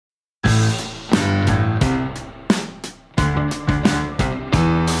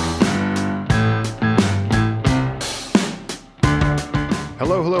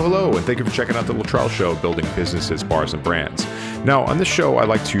Hello, hello, hello, and thank you for checking out the Littrell Show, building businesses, bars, and brands. Now, on this show, I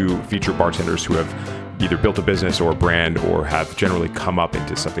like to feature bartenders who have either built a business or a brand or have generally come up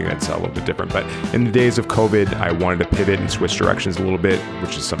into something that's a little bit different. But in the days of COVID, I wanted to pivot and switch directions a little bit,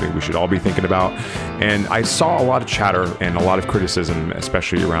 which is something we should all be thinking about. And I saw a lot of chatter and a lot of criticism,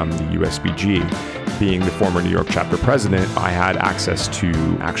 especially around the USBG. Being the former New York chapter president, I had access to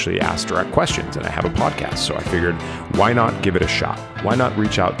actually ask direct questions, and I have a podcast. So I figured, why not give it a shot? Why not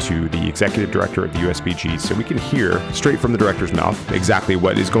reach out to the executive director of the USBG so we can hear straight from the director's mouth exactly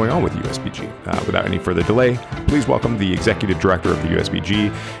what is going on with USBG. Without any further delay, please welcome the executive director of the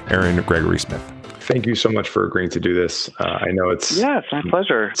USBG, Aaron Gregory Smith. Thank you so much for agreeing to do this. I know it's my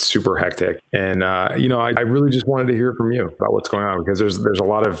pleasure. It's super hectic, and I really just wanted to hear from you about what's going on, because there's a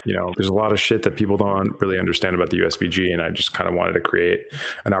lot of shit that people don't really understand about the USBG, and I just kind of wanted to create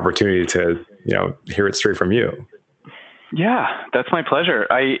an opportunity to hear it straight from you. Yeah, that's my pleasure.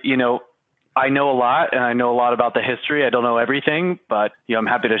 I know a lot, and I know a lot about the history. I don't know everything, but I'm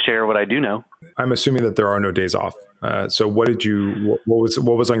happy to share what I do know. I'm assuming that there are no days off. So what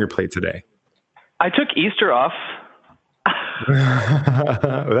was on your plate today? I took Easter off.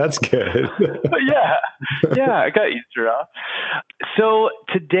 That's good. Yeah, I got Easter off. So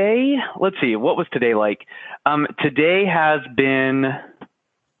today, let's see, what was today like? Today has been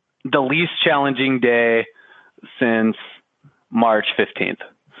the least challenging day since March 15th,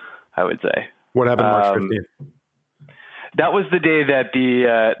 I would say. What happened March 15th? That was the day that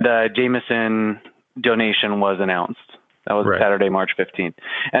the Jameson donation was announced. That was Saturday, March 15th.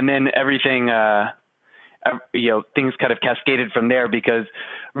 And then everything, things kind of cascaded from there, because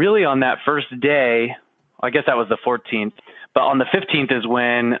really on that first day, I guess that was the 14th, but on the 15th is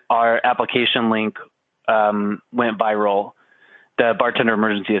when our application link went viral. The Bartender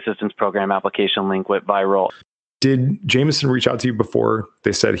Emergency Assistance Program application link went viral. Did Jameson reach out to you before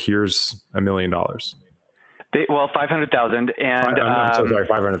they said, here's $1 million? 500,000. And I'm so sorry,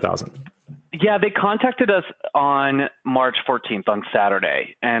 500,000. Yeah, they contacted us on March 14th on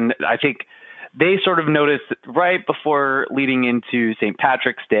Saturday. And I think they sort of noticed right before leading into St.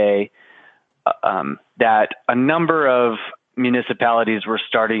 Patrick's Day that a number of municipalities were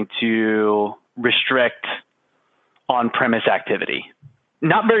starting to restrict on-premise activity.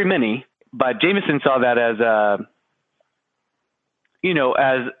 Not very many, but Jameson saw that as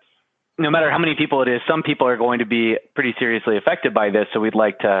no matter how many people it is, some people are going to be pretty seriously affected by this. So we'd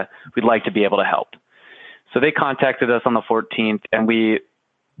like to be able to help. So they contacted us on the 14th, and we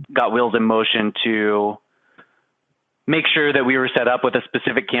got wheels in motion to make sure that we were set up with a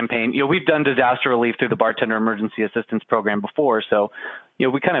specific campaign. We've done disaster relief through the Bartender Emergency Assistance Program before. So,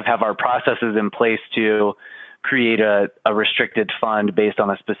 we kind of have our processes in place to create a restricted fund based on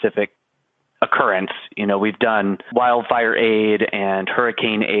a specific occurrence. We've done wildfire aid and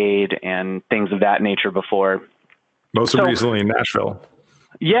hurricane aid and things of that nature before. Most recently in Nashville.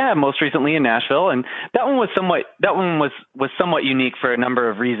 Yeah, most recently in Nashville, and that one was somewhat unique for a number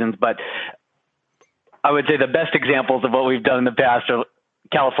of reasons. But I would say the best examples of what we've done in the past are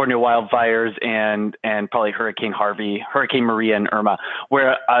California wildfires and probably Hurricane Harvey, Hurricane Maria, and Irma,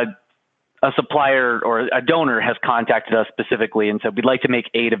 where a supplier or a donor has contacted us specifically and said, we'd like to make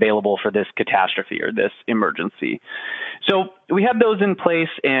aid available for this catastrophe or this emergency. So we had those in place.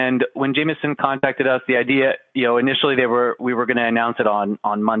 And when Jameson contacted us, the idea, initially we were going to announce it on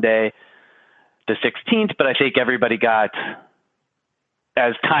Monday, the 16th, but I think everybody got,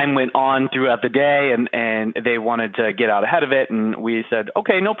 as time went on throughout the day, and they wanted to get out ahead of it. And we said,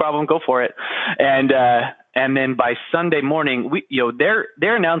 okay, no problem, go for it. And then by Sunday morning,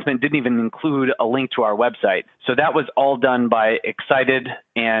 their announcement didn't even include a link to our website. So that was all done by excited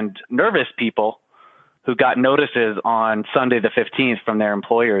and nervous people who got notices on Sunday the 15th from their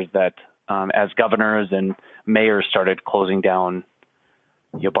employers that as governors and mayors started closing down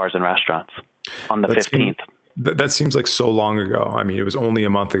bars and restaurants on the 15th. That seems like so long ago. I mean, it was only a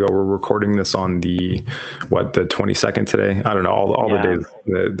month ago. We're recording this on the 22nd today. I don't know, all the days,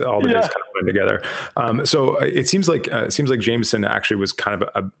 all the days kind of went together. So it seems like Jameson actually was kind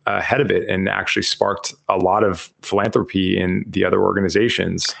of ahead of it and actually sparked a lot of philanthropy in the other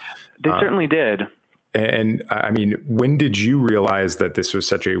organizations. They certainly did. And I mean, when did you realize that this was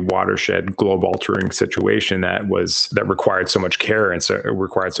such a watershed, globe-altering situation that required so much care and so it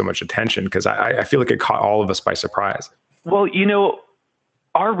required so much attention? Because I feel like it caught all of us by surprise. Well,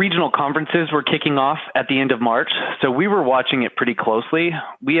 our regional conferences were kicking off at the end of March, so we were watching it pretty closely.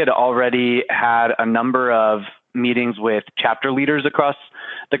 We had already had a number of meetings with chapter leaders across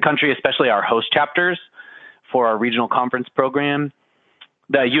the country, especially our host chapters for our regional conference program.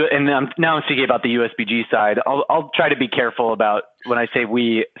 And now I'm speaking about the USBG side. I'll try to be careful about when I say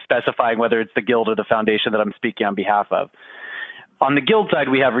we, specifying whether it's the guild or the foundation that I'm speaking on behalf of. On the guild side,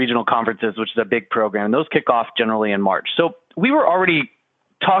 we have regional conferences, which is a big program, and those kick off generally in March. So we were already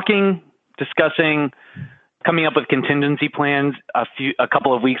talking, discussing, coming up with contingency plans a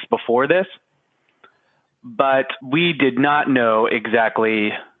couple of weeks before this, but we did not know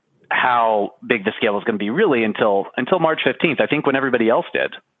exactly how big the scale was going to be really until March 15th, I think, when everybody else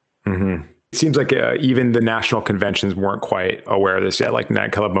did. Mm-hmm. It seems like even the national conventions weren't quite aware of this yet. Like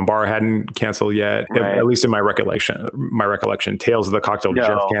Nightclub Bombara hadn't canceled yet, right. At least in my recollection. Tales of the Cocktail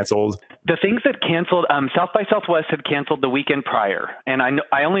just canceled. The things that canceled, South by Southwest had canceled the weekend prior, and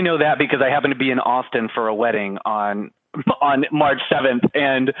I only know that because I happened to be in Austin for a wedding on March 7th,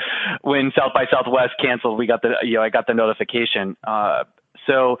 and when South by Southwest canceled, we got I got the notification.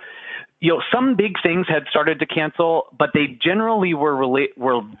 So, some big things had started to cancel, but they generally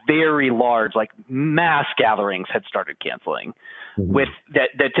were very large, like mass gatherings had started canceling, with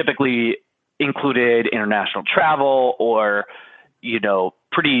that typically included international travel or,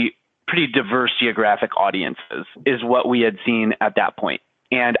 pretty diverse geographic audiences is what we had seen at that point.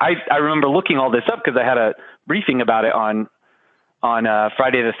 And I remember looking all this up because I had a briefing about it on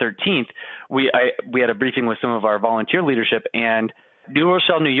Friday the 13th. We had a briefing with some of our volunteer leadership, and New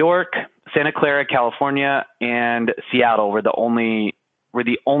Rochelle, New York, Santa Clara, California, and Seattle were the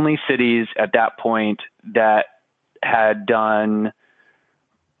only cities at that point that had done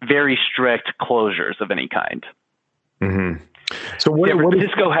very strict closures of any kind. Mm-hmm. So San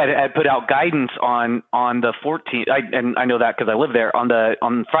Francisco had put out guidance on the 14th, and I know that because I live there. On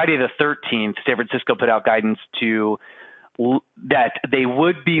Friday the 13th, San Francisco put out guidance that they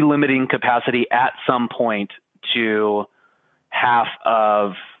would be limiting capacity at some point to half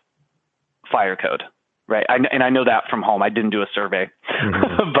of fire code, right? And I know that from home. I didn't do a survey,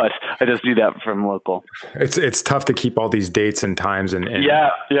 but I just do that from local. It's tough to keep all these dates and times and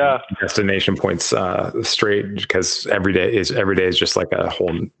destination points straight, because every day is just like a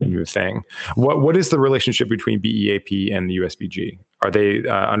whole new thing. What is the relationship between BEAP and the USBG? Are they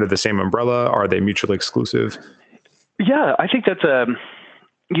under the same umbrella? Are they mutually exclusive? Yeah, I think that's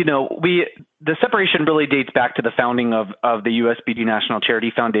the separation really dates back to the founding of the USBG National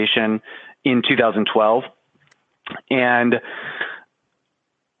Charity Foundation in 2012. And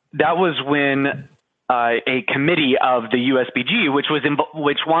that was when a committee of the USBG,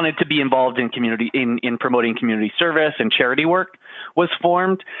 which wanted to be involved in in promoting community service and charity work, was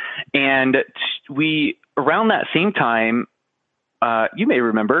formed. And around that same time, you may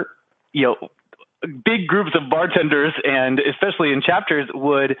remember, big groups of bartenders, and especially in chapters,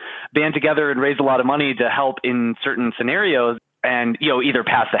 would band together and raise a lot of money to help in certain scenarios, and either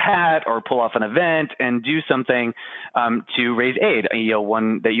pass a hat or pull off an event and do something to raise aid.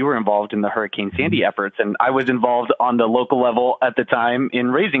 One that you were involved in the Hurricane Sandy efforts, and I was involved on the local level at the time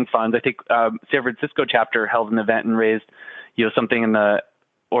in raising funds. I think San Francisco chapter held an event and raised something in the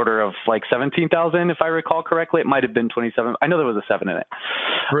order of like 17,000, if I recall correctly. It might have been 27. I know there was a 7 in it.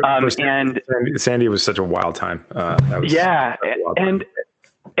 And Sandy was such a wild time.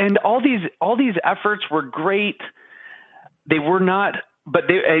 And all these efforts were great. They were not, but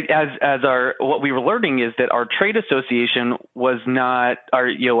what we were learning is that our trade association was not, our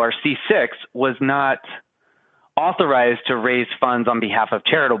C6 was not authorized to raise funds on behalf of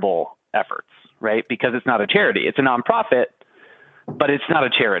charitable efforts, right? Because it's not a charity. It's a nonprofit, but it's not a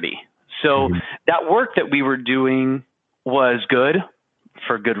charity. So that work that we were doing was good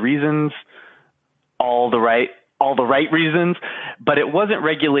for good reasons, all the right reasons, but it wasn't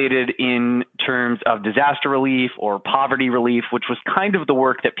regulated in terms of disaster relief or poverty relief, which was kind of the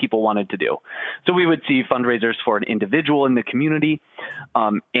work that people wanted to do. So we would see fundraisers for an individual in the community,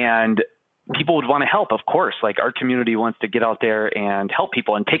 and people would want to help, of course. Like, our community wants to get out there and help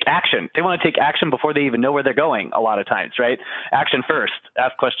people and take action. They want to take action before they even know where they're going a lot of times, right? Action first,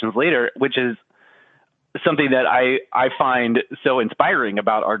 ask questions later, which is something that I find so inspiring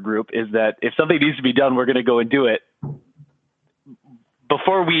about our group, is that if something needs to be done, we're going to go and do it.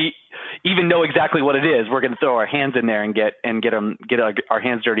 Before we even know exactly what it is, we're going to throw our hands in there and get our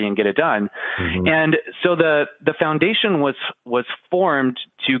hands dirty and get it done. And so the foundation was formed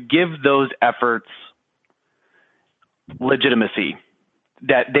to give those efforts legitimacy,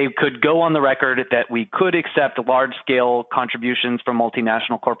 that they could go on the record, that we could accept large scale contributions from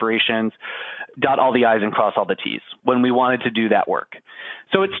multinational corporations, dot all the I's and cross all the T's when we wanted to do that work.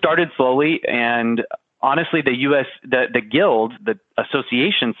 So it started slowly, and honestly, the guild, the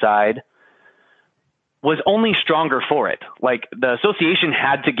association side, was only stronger for it. Like, the association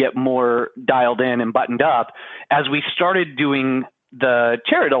had to get more dialed in and buttoned up as we started doing the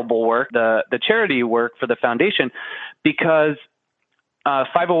charitable work, the charity work for the foundation, because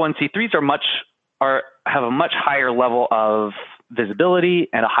 501c3s have a much higher level of visibility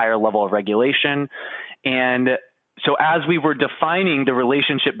and a higher level of regulation. And so as we were defining the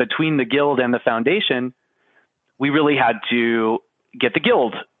relationship between the guild and the foundation, we really had to get the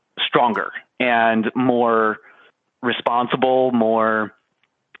guild stronger and more responsible, more,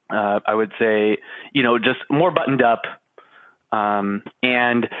 I would say, just more buttoned up.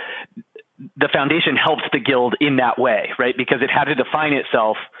 And the foundation helped the guild in that way, right? Because it had to define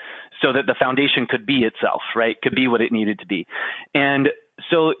itself so that the foundation could be itself, right? Could be what it needed to be. And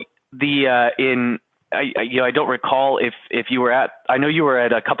so I don't recall if you were I know you were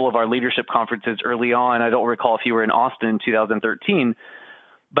at a couple of our leadership conferences early on. I don't recall if you were in Austin in 2013,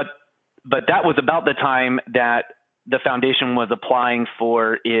 but that was about the time that the foundation was applying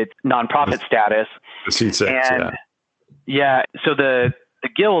for its nonprofit status. The C6, yeah. So the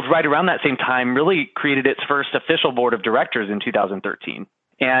guild right around that same time really created its first official board of directors in 2013.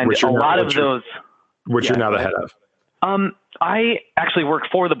 And which you're now the head of. I actually work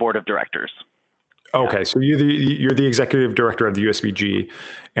for the board of directors. Okay, so you're the executive director of the USBG,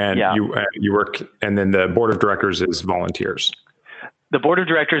 and you work, and then the board of directors is volunteers. The board of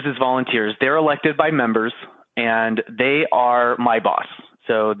directors is volunteers. They're elected by members, and they are my boss.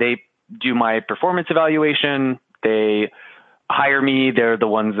 So they do my performance evaluation. They hire me. They're the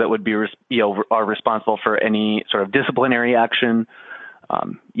ones that would be are responsible for any sort of disciplinary action.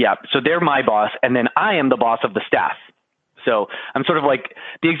 So they're my boss, and then I am the boss of the staff. So I'm sort of like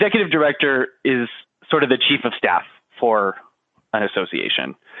the executive director is sort of the chief of staff for an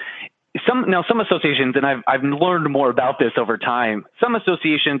association. Some associations, and I've learned more about this over time. Some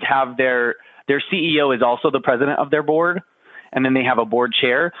associations have their CEO is also the president of their board, and then they have a board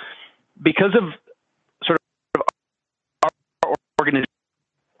chair. Because of sort of our organization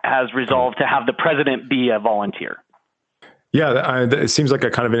has resolved to have the president be a volunteer. Yeah, it seems like a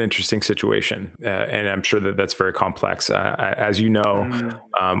kind of an interesting situation, and I'm sure that that's very complex. As you know,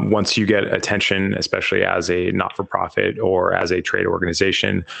 once you get attention, especially as a not-for-profit or as a trade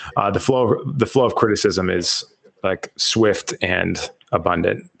organization, the flow of criticism is like swift and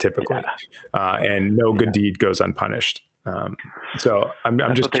abundant, typically, and no good deed goes unpunished. So I'm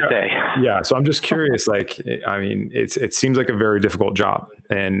just So I'm just curious. Like, I mean, it seems like a very difficult job,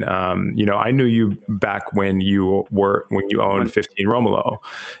 and I knew you back when you owned 15 Romolo,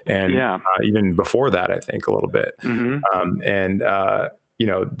 and even before that, I think a little bit.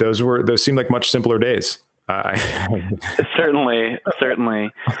 Those seemed like much simpler days. Certainly.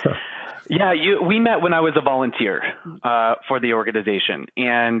 Yeah, we met when I was a volunteer for the organization,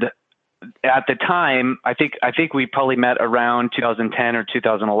 and at the time, I think we probably met around 2010 or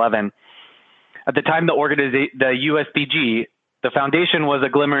 2011. At the time, the USBG, the foundation was a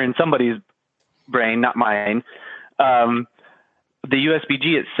glimmer in somebody's brain, not mine. The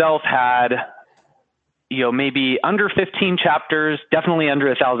USBG itself had, maybe under 15 chapters, definitely under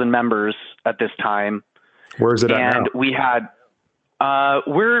 1,000 members at this time. Where is it at now? And we had,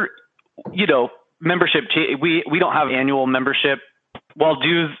 membership. We don't have annual membership. While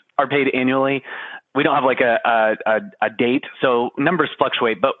dues are paid annually, we don't have like a date, so numbers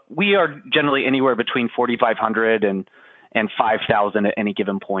fluctuate, but we are generally anywhere between 4,500 and 5,000 at any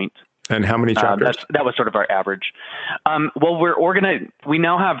given point. And how many chapters? That was sort of our average. Well, we're organized. We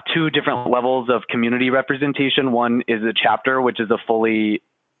now have two different levels of community representation. One is a chapter, which is a fully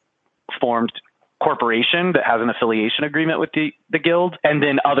formed corporation that has an affiliation agreement with the guild, and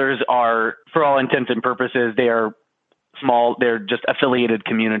then others are, for all intents and purposes, they are small, they're just affiliated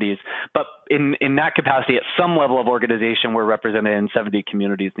communities. But in that capacity, at some level of organization, we're represented in 70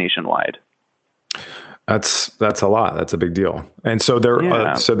 communities nationwide. That's a lot. That's a big deal. And so they're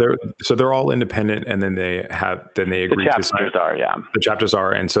all independent, and then they agree to sign. The chapters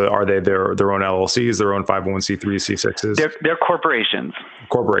are, and so are they their own LLCs, their own 501c3, C6s? They're corporations.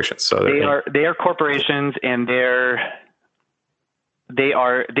 Corporations. So they are corporations, and they're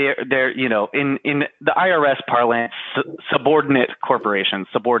in the IRS parlance, subordinate corporations,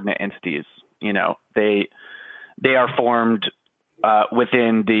 subordinate entities. They are formed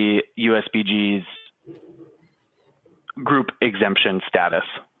within the USBG's group exemption status.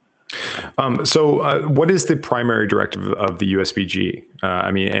 So what is the primary directive of the USBG?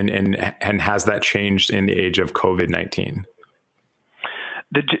 And has that changed in the age of COVID-19?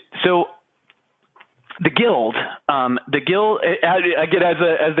 The guild, again,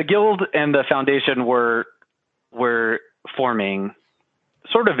 as the guild and the foundation were forming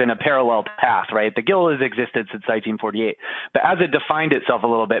sort of in a parallel path, right? The guild has existed since 1948, but as it defined itself a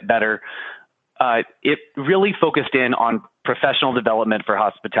little bit better, it really focused in on professional development for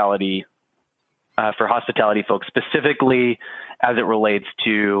hospitality folks, specifically as it relates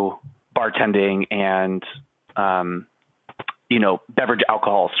to bartending and, beverage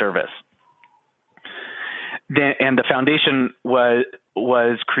alcohol service. And the foundation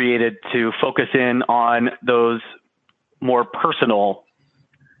was created to focus in on those more personal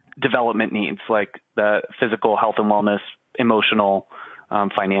development needs, like the physical health and wellness, emotional,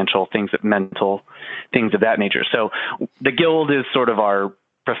 financial mental things of that nature. So the Guild is sort of our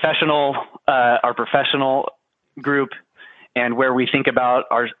professional group, and where we think about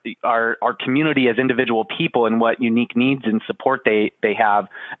our community as individual people and what unique needs and support they have.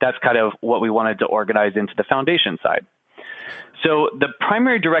 That's kind of what we wanted to organize into the foundation side. So the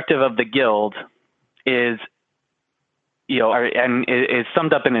primary directive of the Guild is, and is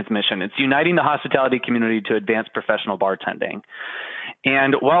summed up in its mission. It's uniting the hospitality community to advance professional bartending.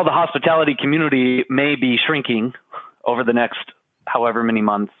 And while the hospitality community may be shrinking over the next however many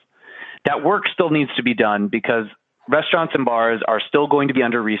months, that work still needs to be done because restaurants and bars are still going to be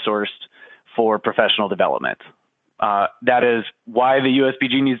under-resourced for professional development. That is why the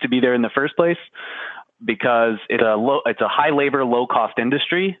USBG needs to be there in the first place, because it's a high labor, low cost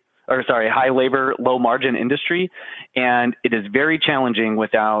industry, high labor, low margin industry. And it is very challenging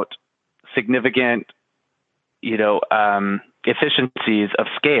without significant, efficiencies of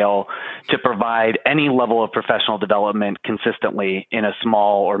scale to provide any level of professional development consistently in a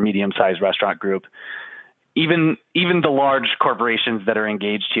small or medium-sized restaurant group. Even the large corporations that are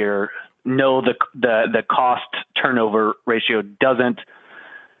engaged here know the cost turnover ratio doesn't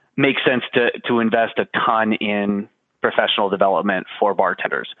make sense to invest a ton in professional development for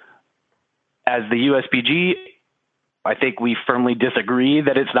bartenders. As the USBG, I think we firmly disagree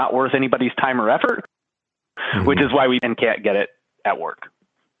that it's not worth anybody's time or effort, which is why we can't get it at work.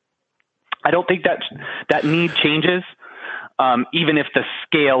 I don't think that need changes, even if the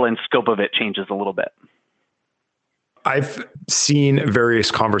scale and scope of it changes a little bit. I've seen various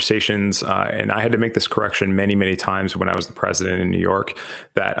conversations, and I had to make this correction many, many times when I was the president in New York,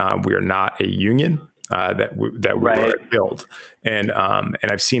 that we are not a union, that we're a guild. And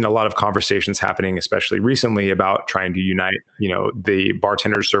I've seen a lot of conversations happening, especially recently, about trying to unite, the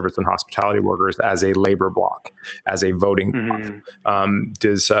bartenders, service, and hospitality workers as a labor block, as a voting block.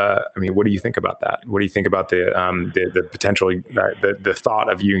 What do you think about that? What do you think about the potential, the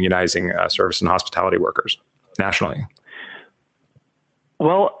thought of unionizing service and hospitality workers nationally?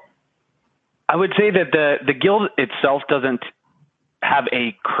 Well, I would say that the Guild itself doesn't have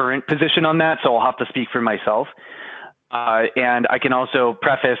a current position on that, so I'll have to speak for myself. And I can also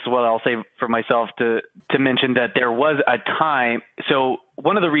preface what I'll say for myself to mention that there was a time. So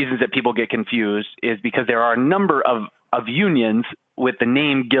one of the reasons that people get confused is because there are a number of unions with the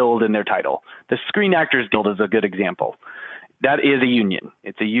name Guild in their title. The Screen Actors Guild is a good example. That is a union.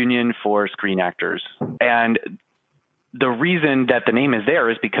 It's a union for screen actors. And the reason that the name is there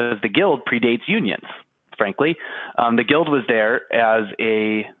is because the Guild predates unions, frankly. The Guild was there as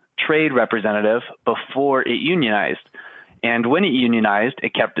a trade representative before it unionized. And when it unionized,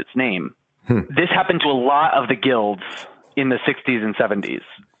 it kept its name. This happened to a lot of the guilds in the 60s and 70s.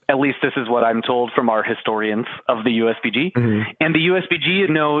 At least this is what I'm told from our historians of the USBG. And the USBG is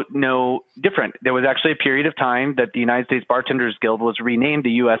no different. There was actually a period of time that the United States Bartenders Guild was renamed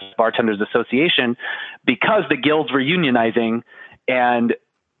the U.S. Bartenders Association because the guilds were unionizing and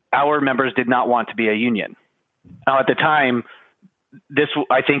our members did not want to be a union. Now, at the time,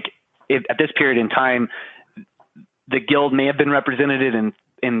 at this period in time, the Guild may have been represented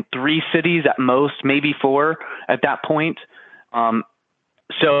in 3 cities at most, maybe 4 at that point. I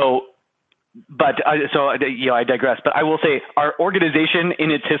digress. But I will say our organization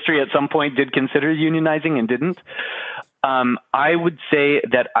in its history at some point did consider unionizing and didn't. I would say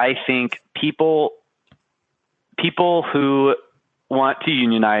that I think people who want to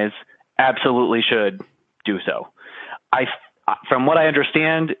unionize absolutely should do so. From what I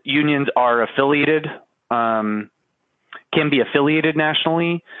understand, unions are affiliated, can be affiliated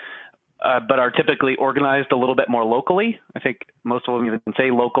nationally, but are typically organized a little bit more locally. I think most of them even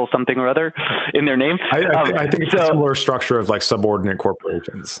say local something or other in their name. I think it's a similar structure of like subordinate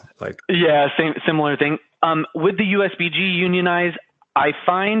corporations. Similar thing. With the USBG unionize, I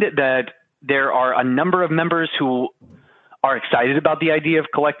find that there are a number of members who are excited about the idea of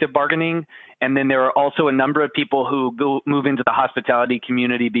collective bargaining. And then there are also a number of people who move into the hospitality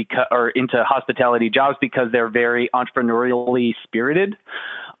community or into hospitality jobs because they're very entrepreneurially spirited.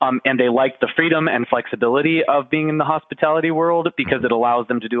 And they like the freedom and flexibility of being in the hospitality world because it allows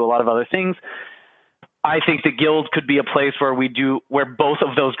them to do a lot of other things. I think the Guild could be a place where both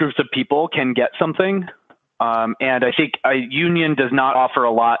of those groups of people can get something. And I think a union does not offer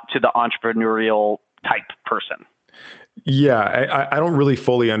a lot to the entrepreneurial type person. Yeah, I don't really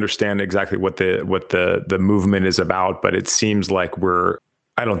fully understand exactly what the movement is about, but it seems like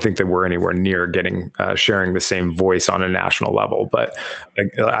I don't think that we're anywhere near getting sharing the same voice on a national level. But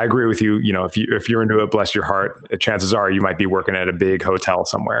I agree with you. You know, if you're into it, bless your heart. Chances are you might be working at a big hotel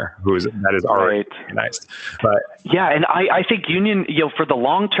somewhere that is already organized. But yeah, and I think union, for the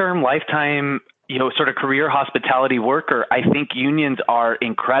long-term, lifetime, sort of career hospitality worker, I think unions are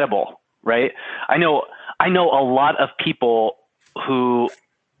incredible, right? I know a lot of people who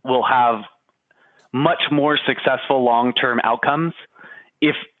will have much more successful long-term outcomes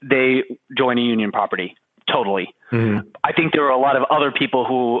if they join a union property. Totally. Mm-hmm. I think there are a lot of other people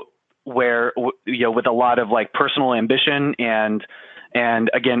who with a lot of like personal ambition and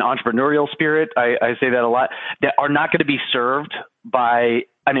again, entrepreneurial spirit, I say that a lot, that are not going to be served by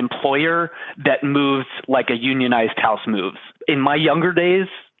an employer that moves like a unionized house moves. In my younger days,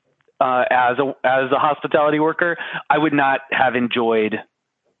 as a hospitality worker, I would not have enjoyed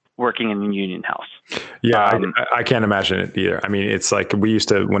working in a union house. Yeah, I can't imagine it either. I mean, it's like we used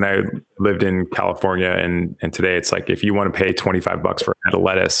to, when I lived in California, and today it's like, if you want to pay $25 for a head of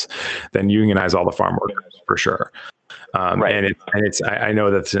lettuce, then unionize all the farm workers for sure. Right. I know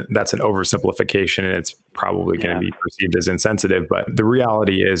that's an oversimplification, and it's probably going to be perceived as insensitive, but the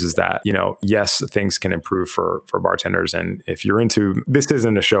reality is that, yes, things can improve for bartenders. And if you're this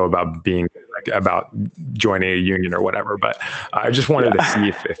isn't a show about about joining a union or whatever, but I just wanted to see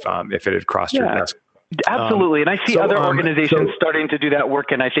if it had crossed your desk. Absolutely. And I see other organizations starting to do that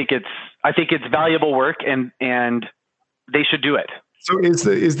work. And I think it's valuable work, and they should do it. So is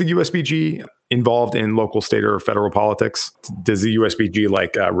the USBG involved in local, state, or federal politics? Does the USBG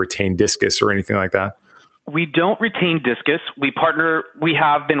retain Discus or anything like that? We don't retain Discus. We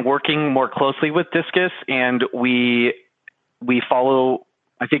have been working more closely with Discus, and we follow,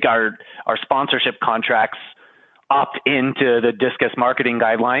 I think our sponsorship contracts opt into the Discus marketing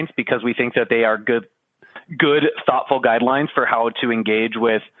guidelines, because we think that they are good, thoughtful guidelines for how to engage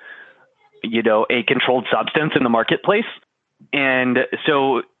with, a controlled substance in the marketplace. And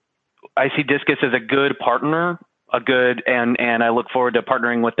so I see Discus as a good partner, and I look forward to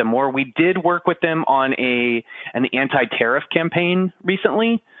partnering with them more. We did work with them on an anti-tariff campaign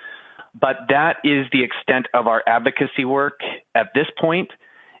recently, but that is the extent of our advocacy work at this point.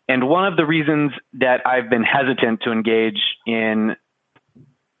 And one of the reasons that I've been hesitant to engage in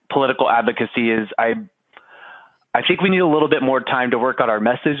political advocacy is I think we need a little bit more time to work on our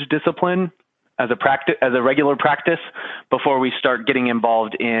message discipline as a regular practice before we start getting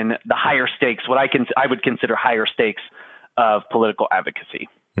involved in the higher stakes, what I would consider higher stakes of political advocacy.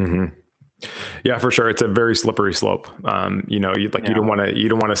 Mm-hmm. Yeah, for sure. It's a very slippery slope. You don't want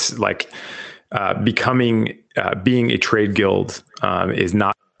to being a trade guild is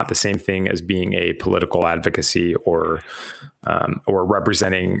not the same thing as being a political advocacy or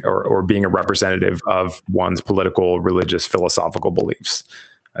representing or being a representative of one's political, religious, philosophical beliefs.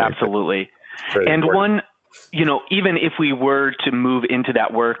 Absolutely. And one, even if we were to move into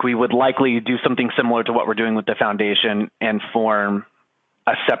that work, we would likely do something similar to what we're doing with the foundation and form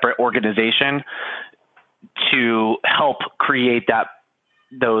a separate organization to help create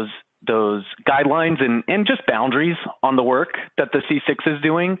those guidelines and just boundaries on the work that the C6 is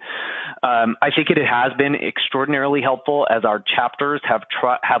doing. I think it has been extraordinarily helpful as our chapters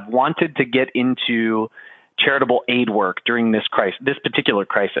have wanted to get into charitable aid work during this particular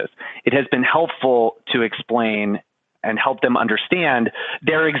crisis. It has been helpful to explain and help them understand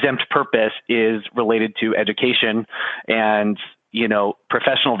their exempt purpose is related to education and,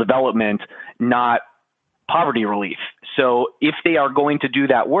 professional development, not poverty relief. So if they are going to do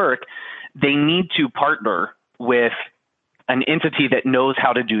that work, they need to partner with an entity that knows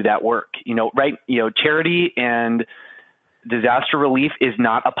how to do that work. Right? Charity and disaster relief is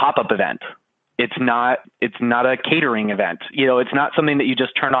not a pop-up event. It's not a catering event. It's not something that you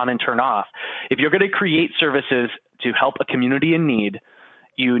just turn on and turn off. If you're going to create services to help a community in need,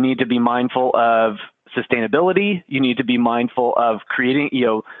 you need to be mindful of sustainability. You need to be mindful of creating,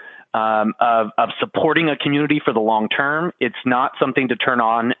 of supporting a community for the long term. It's not something to turn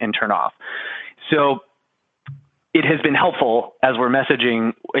on and turn off. So it has been helpful as we're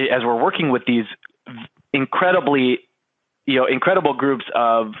working with these incredible groups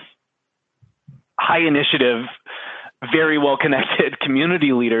of high initiative, very well-connected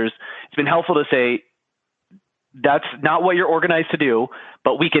community leaders. It's been helpful to say, that's not what you're organized to do,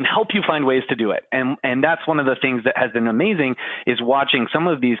 but we can help you find ways to do it. And that's one of the things that has been amazing, is watching some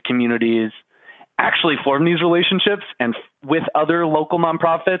of these communities actually form these relationships and with other local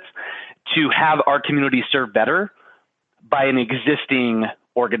nonprofits to have our community served better by an existing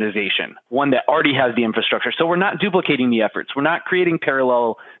organization, one that already has the infrastructure. So we're not duplicating the efforts. We're not creating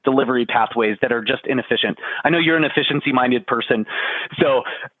parallel delivery pathways that are just inefficient. I know you're an efficiency-minded person. So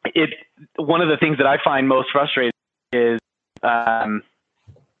one of the things that I find most frustrating is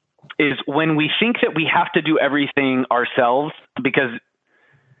when we think that we have to do everything ourselves because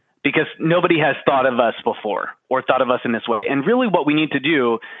nobody has thought of us before or thought of us in this way. And really what we need to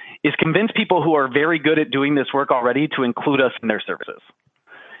do is convince people who are very good at doing this work already to include us in their services.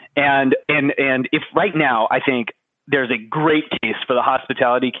 And if right now, I think there's a great case for the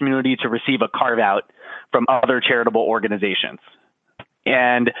hospitality community to receive a carve out from other charitable organizations.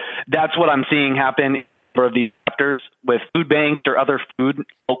 And that's what I'm seeing happen for these chapters with food banks or other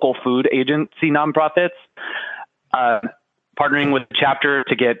local food agency nonprofits, partnering with the chapter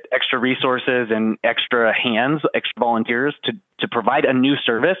to get extra resources and extra hands, extra volunteers to provide a new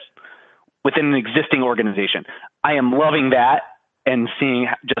service within an existing organization. I am loving that and seeing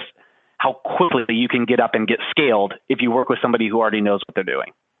just how quickly you can get up and get scaled if you work with somebody who already knows what they're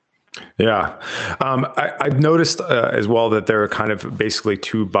doing. Yeah. I've noticed as well that there are kind of basically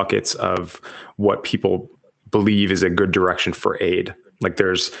two buckets of what people believe is a good direction for aid. Like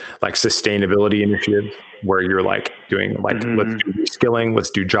there's like sustainability initiatives where you're like doing like, let's do reskilling, let's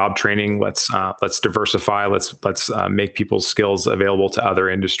do job training, let's diversify, let's make people's skills available to other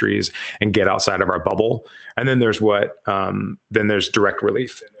industries and get outside of our bubble. And then there's then there's direct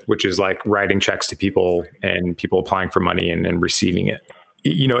relief, which is like writing checks to people and people applying for money and receiving it.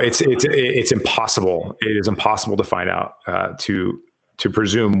 You know, it's impossible. It is impossible to find out, to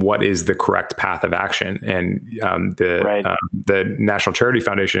presume what is the correct path of action. And the National Charity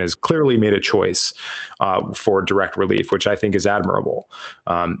Foundation has clearly made a choice for direct relief, which I think is admirable.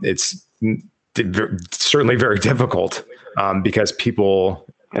 It's certainly very difficult because people,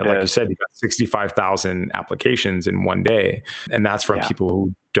 like you said, you got 65,000 applications in one day. And that's from people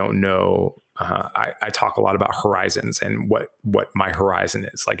who don't know. I talk a lot about horizons and what my horizon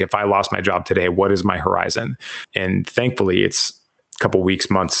is. Like if I lost my job today, what is my horizon? And thankfully it's couple weeks,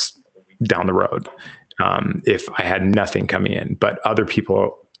 months down the road, if I had nothing coming in. But other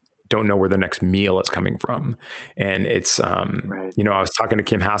people don't know where the next meal is coming from. And it's, you know, I was talking to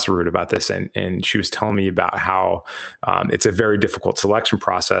Kim Hasselrud about this, and she was telling me about how it's a very difficult selection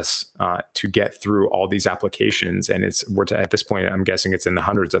process to get through all these applications. And at this point, I'm guessing it's in the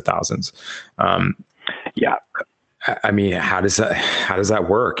hundreds of thousands. Yeah. I mean, how does that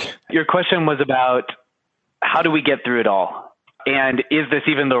work? Your question was about how do we get through it all? And is this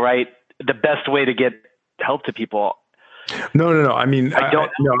even the best way to get help to people? No. I mean,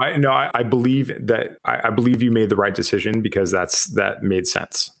 I believe that I believe you made the right decision because that made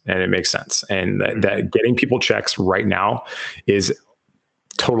sense and it makes sense. And that getting people checks right now is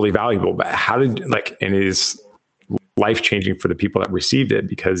totally valuable, but and it is life-changing for the people that received it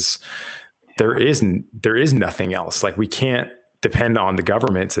because there is nothing else. Like we can't depend on the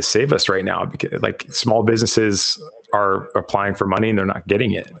government to save us right now because like small businesses are applying for money and they're not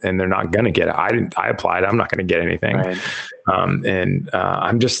getting it and they're not going to get it. I applied, I'm not going to get anything. Right.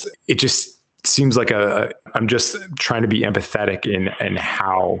 It just seems like I'm just trying to be empathetic in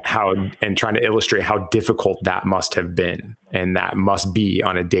how and trying to illustrate how difficult that must have been. And that must be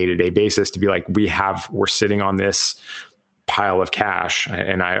on a day-to-day basis to be like, we're sitting on this pile of cash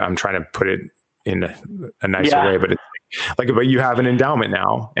and I'm trying to put it in a nicer way, but it's but you have an endowment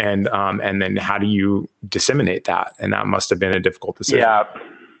now, and then how do you disseminate that? And that must have been a difficult decision. Yeah.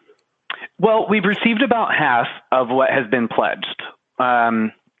 Well, we've received about half of what has been pledged.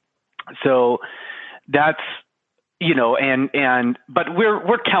 So that's, you know, but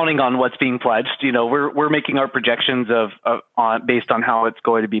we're counting on what's being pledged. You know, we're making our projections based on how it's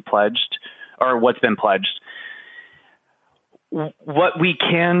going to be pledged or what's been pledged. What we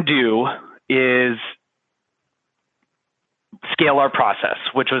can do is scale our process,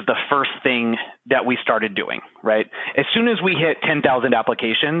 which was the first thing that we started doing, right? As soon as we hit 10,000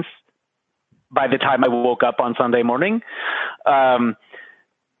 applications, by the time I woke up on Sunday morning,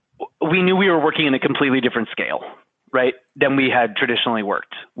 we knew we were working in a completely different scale, right, than we had traditionally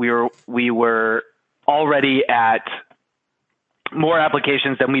worked. We were already at more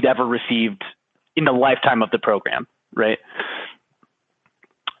applications than we'd ever received in the lifetime of the program, right?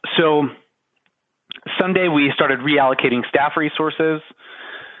 So Sunday, we started reallocating staff resources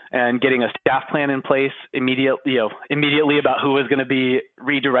and getting a staff plan in place immediately about who was going to be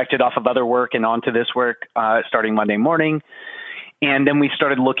redirected off of other work and onto this work starting Monday morning. And then we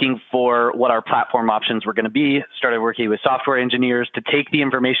started looking for what our platform options were going to be, started working with software engineers to take the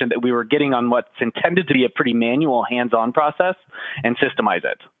information that we were getting on what's intended to be a pretty manual hands-on process and systemize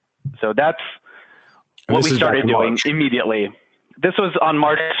it. So that's what we started doing immediately. This was on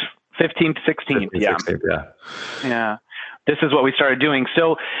March 15th, 16th. Yeah. 16th, yeah. Yeah. This is what we started doing.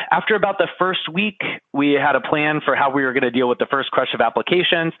 So after about the first week, we had a plan for how we were going to deal with the first crush of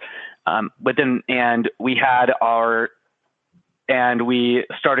applications. And we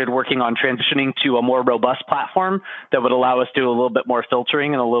started working on transitioning to a more robust platform that would allow us to do a little bit more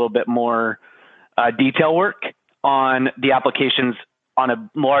filtering and a little bit more detail work on the applications on a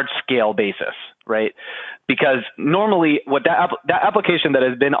large scale basis, right? Because normally what that application that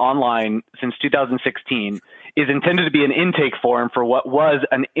has been online since 2016 is intended to be an intake form for what was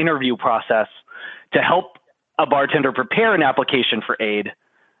an interview process to help a bartender prepare an application for aid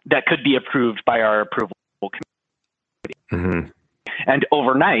that could be approved by our approval committee. Mm-hmm. And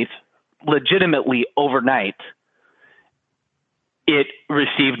overnight, legitimately overnight, it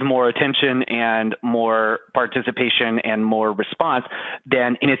received more attention and more participation and more response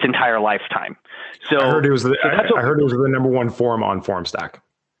than in its entire lifetime. So I heard it was the number one forum on FormStack.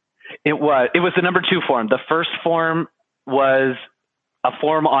 It was the number 2 forum. The first forum was a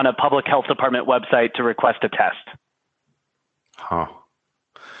forum on a public health department website to request a test. Huh.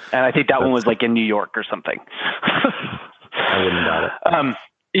 And I think that one was like in New York or something. I wouldn't doubt it.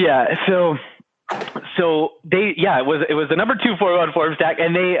 Yeah. So it was the number 2 forum on FormStack,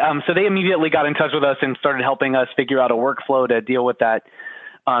 and they immediately got in touch with us and started helping us figure out a workflow to deal with that,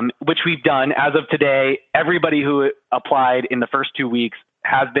 which we've done. As of today, everybody who applied in the first 2 weeks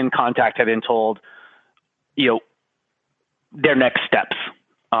has been contacted and told, their next steps.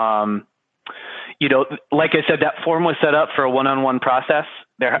 Like I said, that form was set up for a one-on-one process.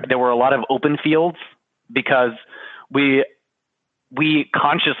 There were a lot of open fields because we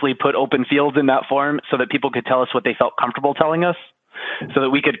consciously put open fields in that form so that people could tell us what they felt comfortable telling us, so that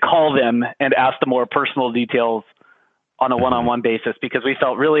we could call them and ask them more personal details on a one-on-one basis, because we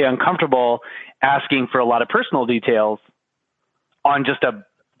felt really uncomfortable asking for a lot of personal details on just a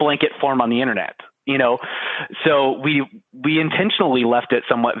blanket form on the internet, So we intentionally left it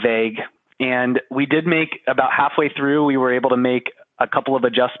somewhat vague, and we did make about halfway through, we were able to make a couple of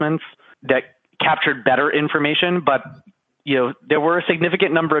adjustments that captured better information, but there were a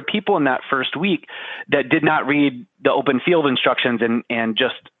significant number of people in that first week that did not read the open field instructions and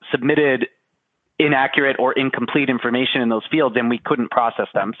just submitted inaccurate or incomplete information in those fields, and we couldn't process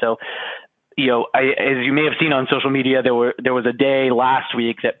them. So, as you may have seen on social media, there was a day last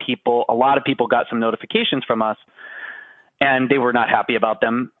week that a lot of people got some notifications from us, and they were not happy about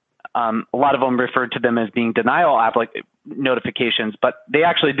them. A lot of them referred to them as being denial notifications, but they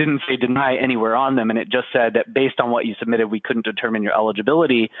actually didn't say deny anywhere on them. And it just said that based on what you submitted, we couldn't determine your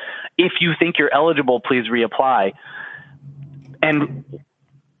eligibility. If you think you're eligible, please reapply. And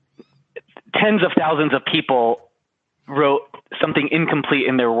tens of thousands of people wrote something incomplete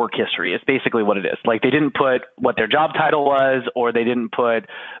in their work history. It's basically what it is. Like, they didn't put what their job title was, or they didn't put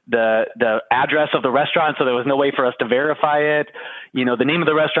the address of the restaurant, so there was no way for us to verify it. The name of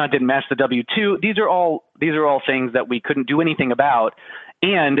the restaurant didn't match the W-2. These are all things that we couldn't do anything about,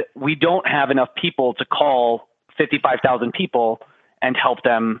 and we don't have enough people to call 55,000 people and help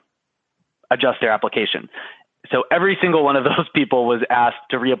them adjust their application. So every single one of those people was asked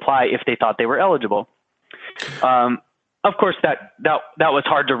to reapply if they thought they were eligible. Of course, that was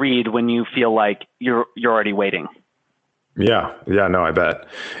hard to read when you feel like you're already waiting. Yeah, no, I bet.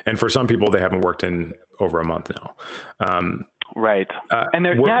 And for some people, they haven't worked in over a month now. Right, and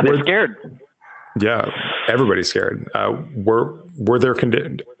they're scared. Yeah, everybody's scared. Were there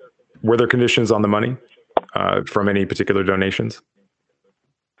conditions on the money from any particular donations?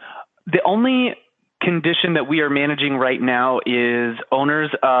 The only condition that we are managing right now is owners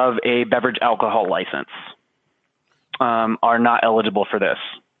of a beverage alcohol license are not eligible for this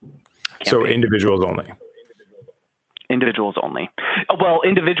campaign. So individuals only. Individuals only. Well,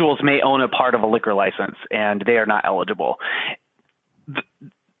 individuals may own a part of a liquor license, and they are not eligible.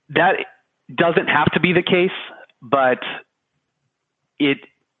 That doesn't have to be the case, but it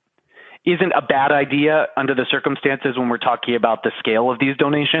isn't a bad idea under the circumstances when we're talking about the scale of these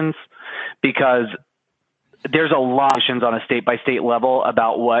donations, because there's a lot of questions on a state-by-state level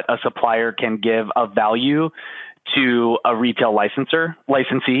about what a supplier can give of value to a retail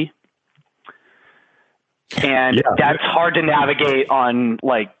licensee. And that's hard to navigate on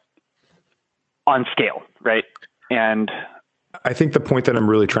scale, right? And I think the point that I'm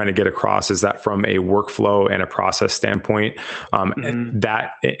really trying to get across is that from a workflow and a process standpoint,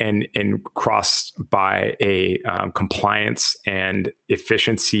 that and crossed by a compliance and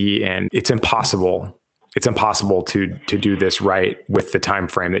efficiency, and it's impossible. It's impossible to do this right with the time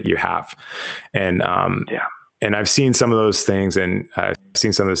frame that you have, and And I've seen some of those things, and I've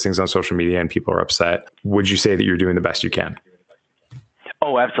seen some of those things on social media, and people are upset. Would you say that you're doing the best you can?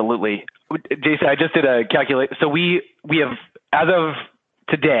 Oh, absolutely. Jason, I just did a calculation. So we have, as of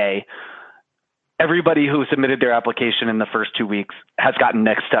today, everybody who submitted their application in the first 2 weeks has gotten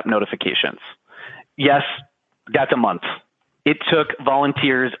next step notifications. Yes, that's a month. It took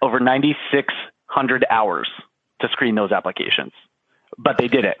volunteers over 9,600 hours to screen those applications, but they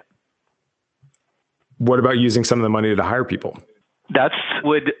did it. What about using some of the money to hire people? That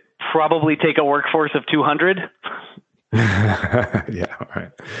would probably take a workforce of 200. Yeah, all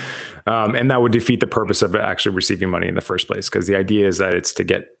right. And that would defeat the purpose of actually receiving money in the first place, because the idea is that it's to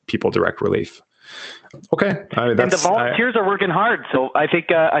get people direct relief. Okay. And the volunteers are working hard, so I think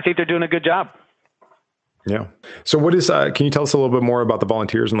they're doing a good job. Yeah. So what is, can you tell us a little bit more about the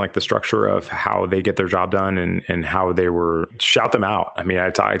volunteers and like the structure of how they get their job done and how they were, shout them out. I mean, I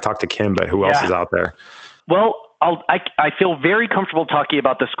talked to Kim, but who else is out there? Well, I feel very comfortable talking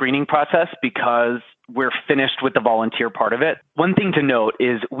about the screening process because we're finished with the volunteer part of it. One thing to note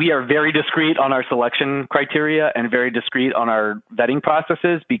is we are very discreet on our selection criteria and very discreet on our vetting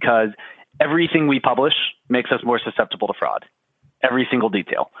processes, because everything we publish makes us more susceptible to fraud. Every single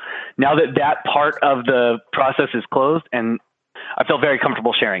detail. Now that part of the process is closed, and I feel very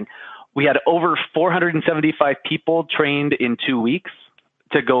comfortable sharing, we had over 475 people trained in 2 weeks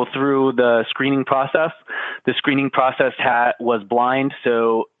to go through the screening process. The screening process was blind,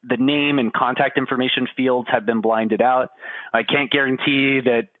 so the name and contact information fields had been blinded out. I can't guarantee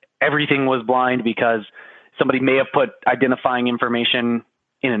that everything was blind, because somebody may have put identifying information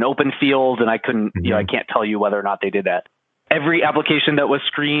in an open field, and I couldn't, I can't tell you whether or not they did that. Every application that was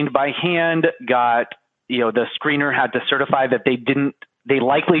screened by hand got, the screener had to certify that they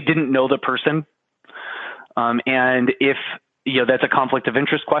likely didn't know the person. And if, that's a conflict of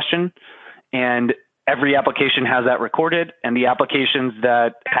interest question, and every application has that recorded, and the applications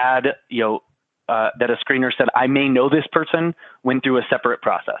that had, that a screener said, I may know this person, went through a separate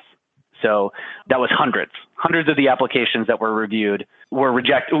process. So that was hundreds of the applications that were reviewed were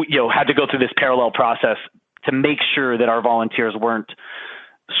rejected, had to go through this parallel process to make sure that our volunteers weren't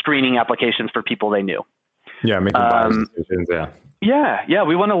screening applications for people they knew. Yeah, making bias decisions, Yeah.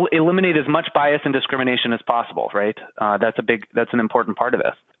 We want to eliminate as much bias and discrimination as possible, right? That's an important part of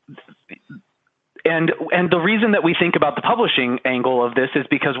this. And the reason that we think about the publishing angle of this is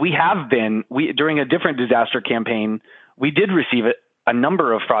because during a different disaster campaign, we did receive a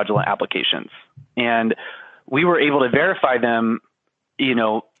number of fraudulent applications, and we were able to verify them,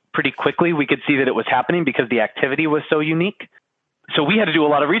 pretty quickly. We could see that it was happening because the activity was so unique. So we had to do a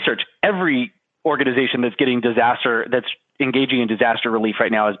lot of research. Every organization that's engaging in disaster relief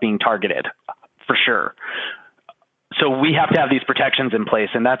right now is being targeted, for sure. So we have to have these protections in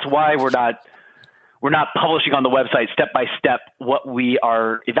place, and that's why we're not publishing on the website step by step what we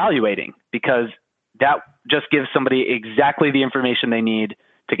are evaluating, because that just gives somebody exactly the information they need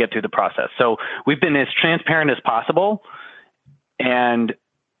to get through the process. So we've been as transparent as possible, and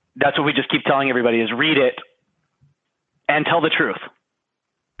that's what we just keep telling everybody is read it and tell the truth.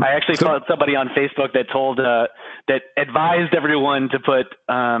 I actually saw somebody on Facebook that advised everyone to put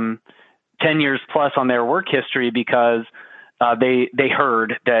 10 years plus on their work history, because they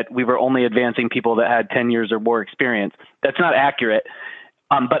heard that we were only advancing people that had 10 years or more experience. That's not accurate.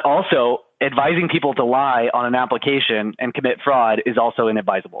 But also advising people to lie on an application and commit fraud is also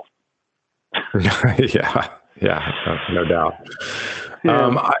inadvisable. Yeah, no doubt.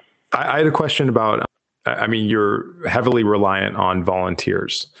 Yeah. I had a question about, you're heavily reliant on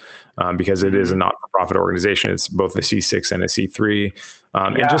volunteers because it is a not-for-profit organization. It's both a C6 and a C3.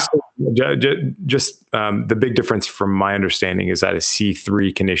 And just the big difference from my understanding is that a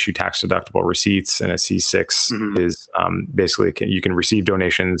C3 can issue tax-deductible receipts, and a C6 is basically you can receive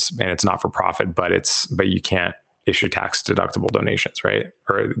donations, and it's not-for-profit, but you can't issue tax-deductible donations, right?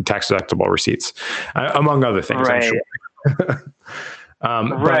 Or tax-deductible receipts, among other things, right. I'm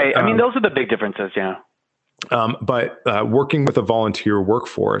sure. Right. But, those are the big differences, yeah. But working with a volunteer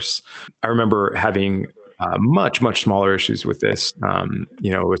workforce, I remember having much smaller issues with this,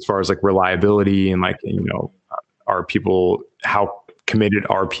 as far as like reliability and how committed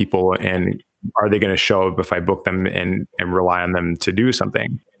are people, and are they going to show up if I book them and rely on them to do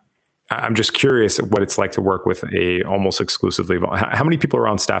something? I'm just curious what it's like to work with almost exclusively. How many people are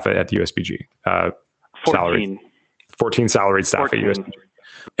on staff at the USBG? 14. 14 salaried staff 14. at USBG.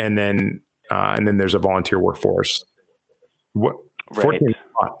 And then there's a volunteer workforce. What? Right. 14?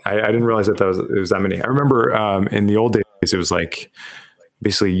 I didn't realize that it was that many. I remember in the old days, it was like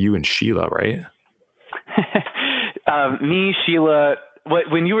basically you and Sheila, right? Me, Sheila.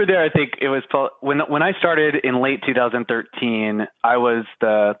 When you were there, I think it was when I started in late 2013.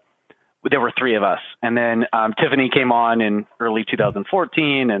 There were three of us, and then Tiffany came on in early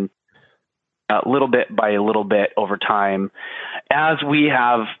 2014, and little bit by a little bit over time, as we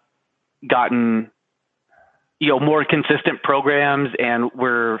have gotten, more consistent programs, and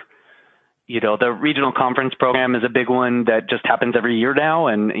we're, the regional conference program is a big one that just happens every year now,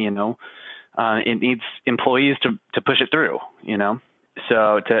 and it needs employees to push it through,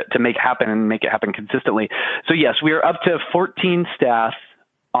 so to make it happen and make it happen consistently. So yes, we are up to 14 staff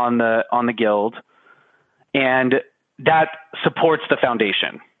on the guild, and that supports the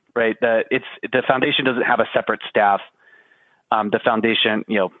foundation, right? The foundation doesn't have a separate staff. The foundation,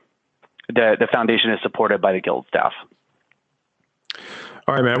 the foundation is supported by the guild staff.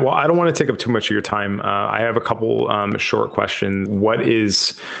 All right, man. Well, I don't want to take up too much of your time. I have a couple short questions.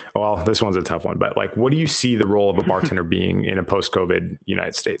 This one's a tough one, but what do you see the role of a bartender being in a post-COVID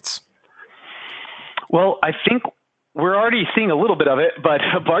United States? Well, I think we're already seeing a little bit of it, but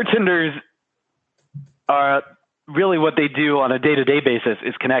bartenders are really what they do on a day-to-day basis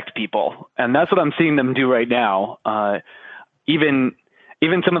is connect people. And that's what I'm seeing them do right now. Even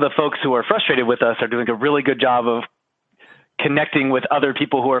some of the folks who are frustrated with us are doing a really good job of connecting with other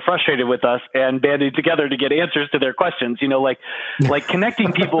people who are frustrated with us and banding together to get answers to their questions. Like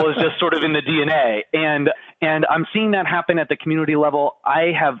connecting people is just sort of in the DNA. And I'm seeing that happen at the community level.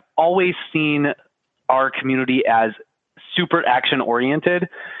 I have always seen our community as super action oriented.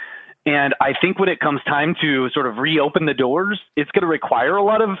 And I think when it comes time to sort of reopen the doors, it's going to require a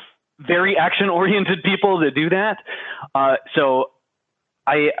lot of very action oriented people to do that. So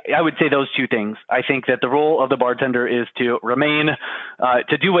I would say those two things. I think that the role of the bartender is to remain,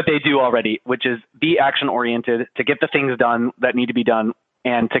 to do what they do already, which is be action oriented, to get the things done that need to be done,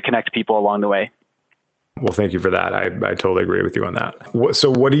 and to connect people along the way. Well, thank you for that. I totally agree with you on that.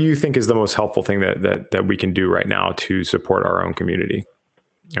 So what do you think is the most helpful thing that we can do right now to support our own community?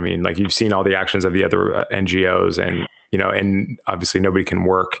 I mean, you've seen all the actions of the other NGOs, and, and obviously nobody can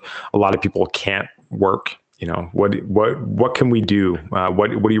work. A lot of people can't work. What can we do? What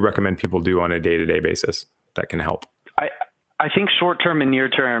do you recommend people do on a day-to-day basis that can help? I think short-term and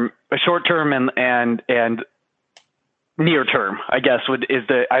near-term, short-term and near term, I guess,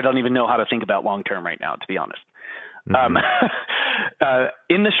 I don't even know how to think about long term right now, to be honest. Mm-hmm.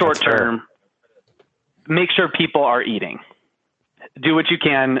 In the short term, make sure people are eating. Do what you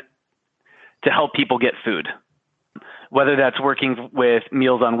can to help people get food, whether that's working with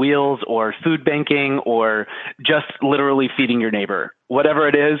Meals on Wheels or food banking or just literally feeding your neighbor. Whatever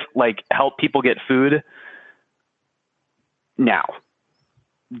it is, help people get food now.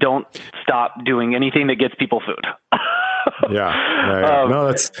 Don't stop doing anything that gets people food.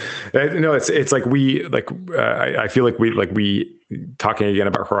 Yeah. It's I feel like we talking again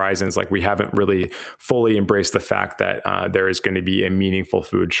about horizons, we haven't really fully embraced the fact that there is going to be a meaningful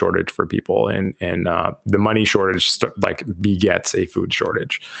food shortage for people, and the money shortage begets a food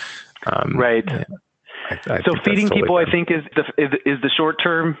shortage. Right. So feeding people, I think, is the short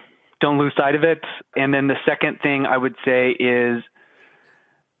term. Don't lose sight of it. And then the second thing I would say is,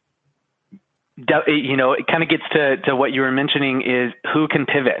 it kind of gets to what you were mentioning, is who can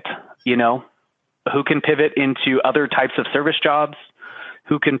pivot, who can pivot into other types of service jobs,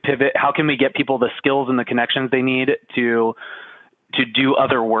 who can pivot, how can we get people the skills and the connections they need to do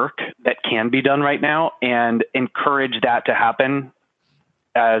other work that can be done right now, and encourage that to happen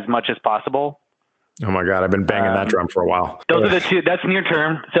as much as possible. Oh my God, I've been banging that drum for a while. Those are the two. That's near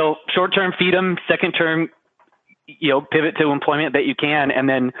term. So short term, feed them. Second term, pivot to employment that you can, and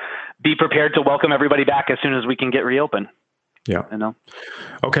then be prepared to welcome everybody back as soon as we can get reopened. Yeah.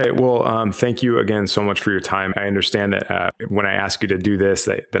 Okay. Well, thank you again so much for your time. I understand that when I ask you to do this,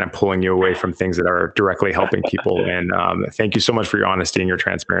 that I'm pulling you away from things that are directly helping people. And thank you so much for your honesty and your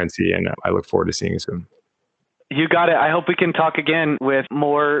transparency. And I look forward to seeing you soon. You got it. I hope we can talk again with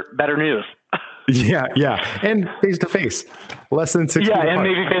better news. Yeah. And face-to-face. Less than 6 months. Yeah, and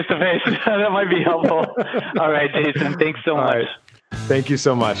maybe face-to-face. That might be helpful. All right, Jason. Thanks so much. Right. Thank you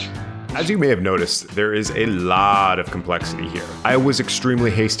so much. As you may have noticed, there is a lot of complexity here. I was extremely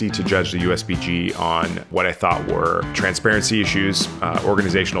hasty to judge the USBG on what I thought were transparency issues,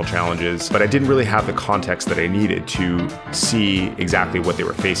 organizational challenges, but I didn't really have the context that I needed to see exactly what they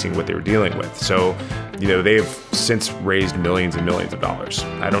were facing, what they were dealing with. So, they've since raised millions and millions of dollars.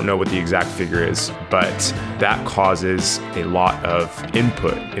 I don't know what the exact figure is, but that causes a lot of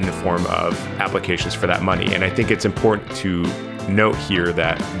input in the form of applications for that money. And I think it's important to note here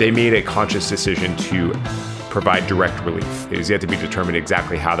that they made a conscious decision to provide direct relief. It is yet to be determined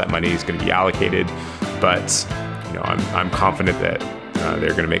exactly how that money is going to be allocated, but I'm confident that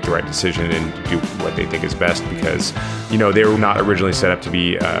they're going to make the right decision and do what they think is best, because they were not originally set up to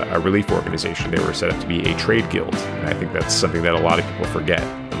be a relief organization. They were set up to be a trade guild, and I think that's something that a lot of people forget,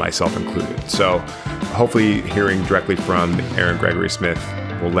 myself included. So hopefully hearing directly from Aaron Gregory Smith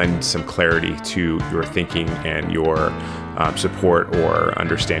will lend some clarity to your thinking and your support or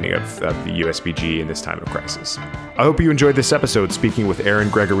understanding of the USBG in this time of crisis. I hope you enjoyed this episode speaking with Aaron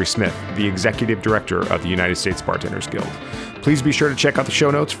Gregory Smith, the Executive Director of the United States Bartenders Guild. Please be sure to check out the show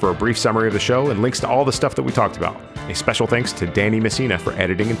notes for a brief summary of the show and links to all the stuff that we talked about. A special thanks to Danny Messina for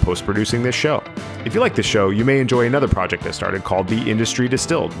editing and post-producing this show. If you like this show, you may enjoy another project I started called The Industry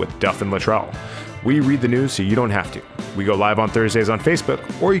Distilled with Duff and Littrell. We read the news so you don't have to. We go live on Thursdays on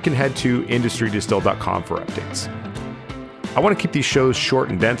Facebook, or you can head to industrydistilled.com for updates. I want to keep these shows short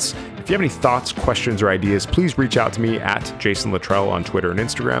and dense. If you have any thoughts, questions, or ideas, please reach out to me at Jason Littrell on Twitter and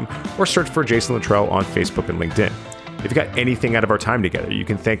Instagram, or search for Jason Littrell on Facebook and LinkedIn. If you got anything out of our time together, you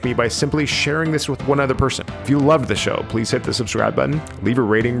can thank me by simply sharing this with one other person. If you loved the show, please hit the subscribe button, leave a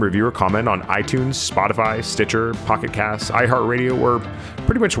rating, review, or comment on iTunes, Spotify, Stitcher, Pocket Casts, iHeartRadio, or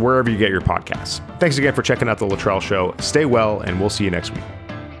pretty much wherever you get your podcasts. Thanks again for checking out The Littrell Show. Stay well, and we'll see you next week.